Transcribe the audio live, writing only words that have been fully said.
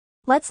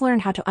Let's learn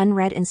how to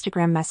unread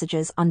Instagram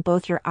messages on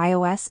both your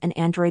iOS and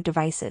Android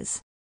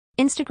devices.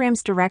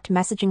 Instagram's direct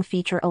messaging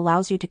feature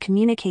allows you to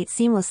communicate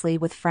seamlessly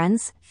with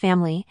friends,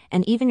 family,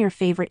 and even your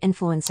favorite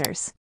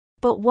influencers.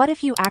 But what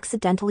if you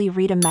accidentally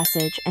read a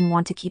message and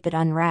want to keep it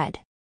unread?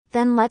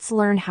 Then let's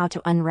learn how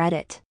to unread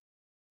it.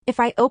 If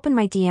I open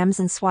my DMs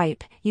and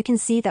swipe, you can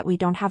see that we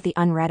don't have the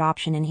unread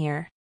option in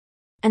here.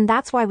 And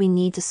that's why we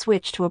need to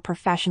switch to a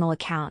professional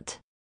account.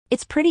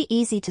 It's pretty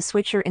easy to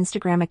switch your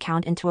Instagram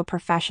account into a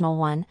professional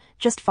one,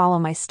 just follow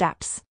my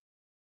steps.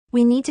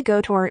 We need to go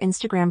to our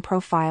Instagram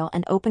profile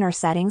and open our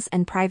settings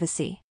and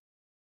privacy.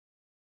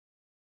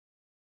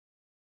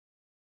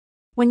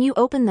 When you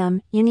open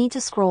them, you need to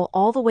scroll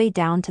all the way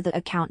down to the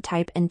account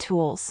type and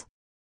tools.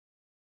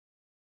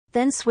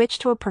 Then switch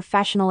to a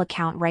professional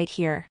account right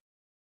here.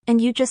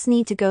 And you just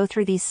need to go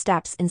through these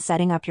steps in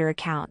setting up your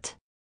account.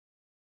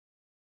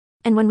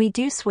 And when we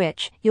do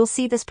switch, you'll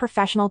see this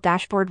professional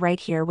dashboard right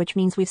here, which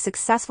means we've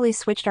successfully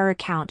switched our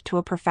account to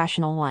a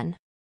professional one.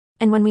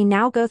 And when we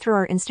now go through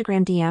our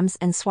Instagram DMs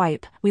and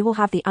swipe, we will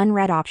have the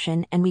unread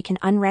option and we can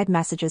unread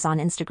messages on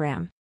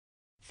Instagram.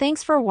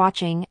 Thanks for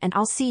watching, and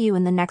I'll see you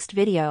in the next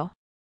video.